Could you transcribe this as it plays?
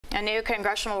A new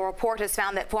congressional report has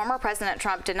found that former President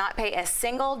Trump did not pay a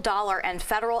single dollar in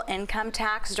federal income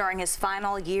tax during his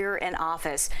final year in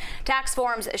office. Tax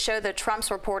forms show that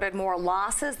Trump's reported more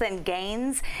losses than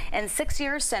gains in 6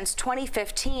 years since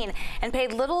 2015 and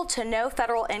paid little to no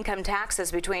federal income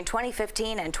taxes between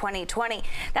 2015 and 2020.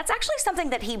 That's actually something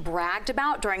that he bragged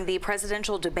about during the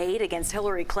presidential debate against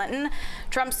Hillary Clinton.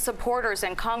 Trump's supporters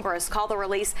in Congress call the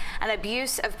release an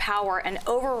abuse of power and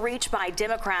overreach by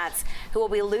Democrats, who will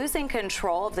be losing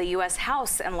control of the U.S.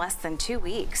 House in less than 2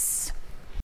 weeks.